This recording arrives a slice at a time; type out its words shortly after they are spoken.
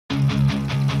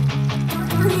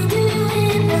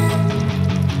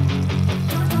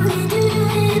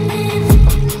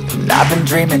I've been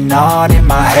dreaming on in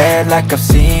my head like I've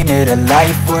seen it. A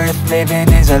life worth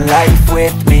living is a life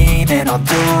with meaning. I'll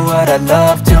do what I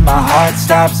love till my heart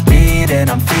stops beating.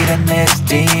 I'm feeding this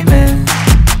demon.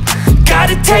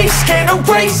 Got a taste, can't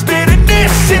erase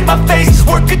bitterness in my face.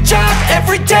 Work a job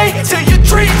every day till your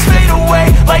dreams fade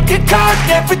away. Like a card,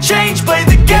 never change, play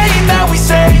the game that we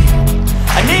say.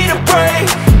 I need a break.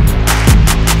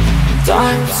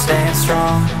 Time staying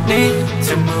strong, need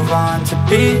to move on to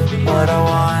be what I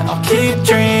want. I'll keep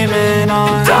dreaming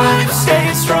on. Time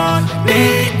staying strong,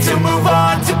 need to move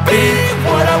on to be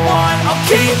what I want. I'll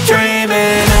keep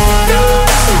dreaming on.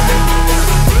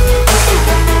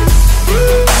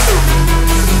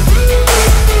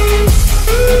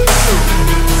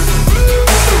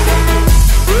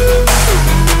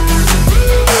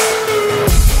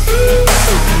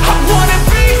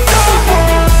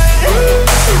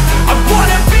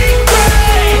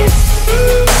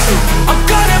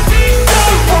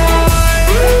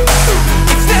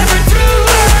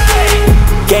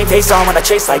 Face on when I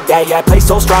chase like that. Yeah, I play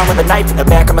so strong with a knife in the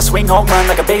back. I'ma swing home run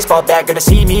like a baseball bat. Gonna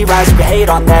see me rise, you can hate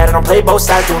on that. I don't play both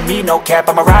sides, doing me no cap.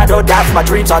 I'ma ride or die for my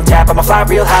dreams on tap. I'ma fly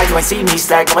real high, you ain't see me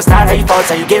slack. No, it's not how you fall, it's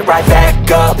how you get right back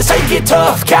up. That's how you get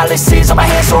tough. Calluses on my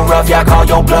hands so rough, yeah, I call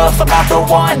your bluff. I'm not the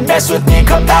one, mess with me and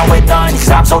come down with none. Cause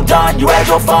I'm so done, you had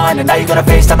your fun. And now you're gonna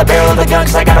face down the barrel of the gun.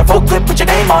 Cause I got a full clip, put your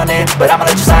name on it. But I'ma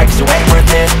let you slide cause you ain't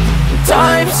worth it.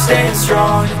 Time staying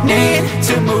strong, need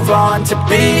to move on to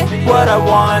be what I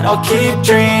want. I'll keep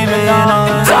dreaming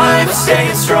on. Time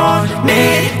staying strong,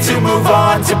 need to move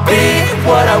on to be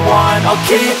what I want. I'll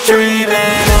keep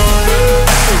dreaming on.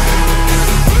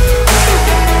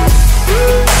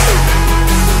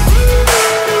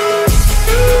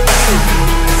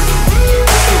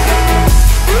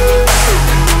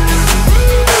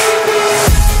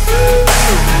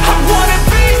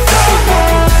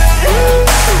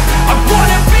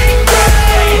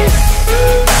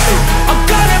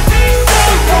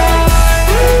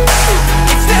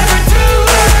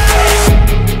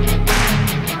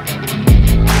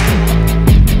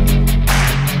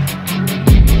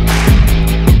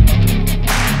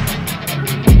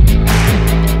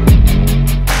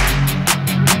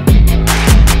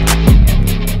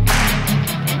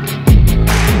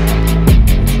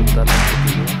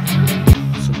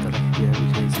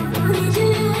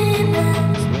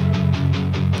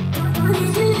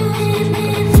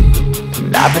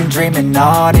 I've been dreaming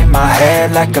on in my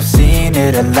head like I've seen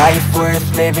it. A life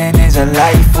worth living is a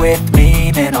life with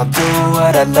meaning. I'll do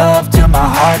what I love till my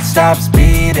heart stops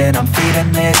beating. I'm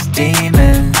feeding this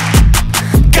demon.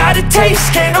 Got a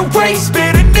taste, can't erase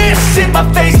bitterness in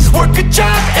my face. Work a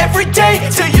job every day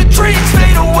till your dreams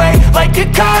fade away. Like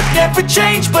a card, never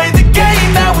change, play the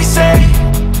game that we say.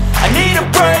 I need a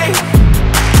break.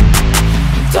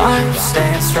 Time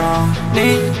staying strong,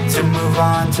 need to move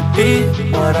on to be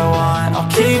what I want.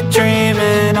 I'll keep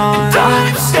dreaming on.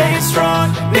 Time staying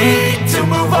strong, need to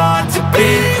move on to be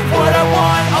what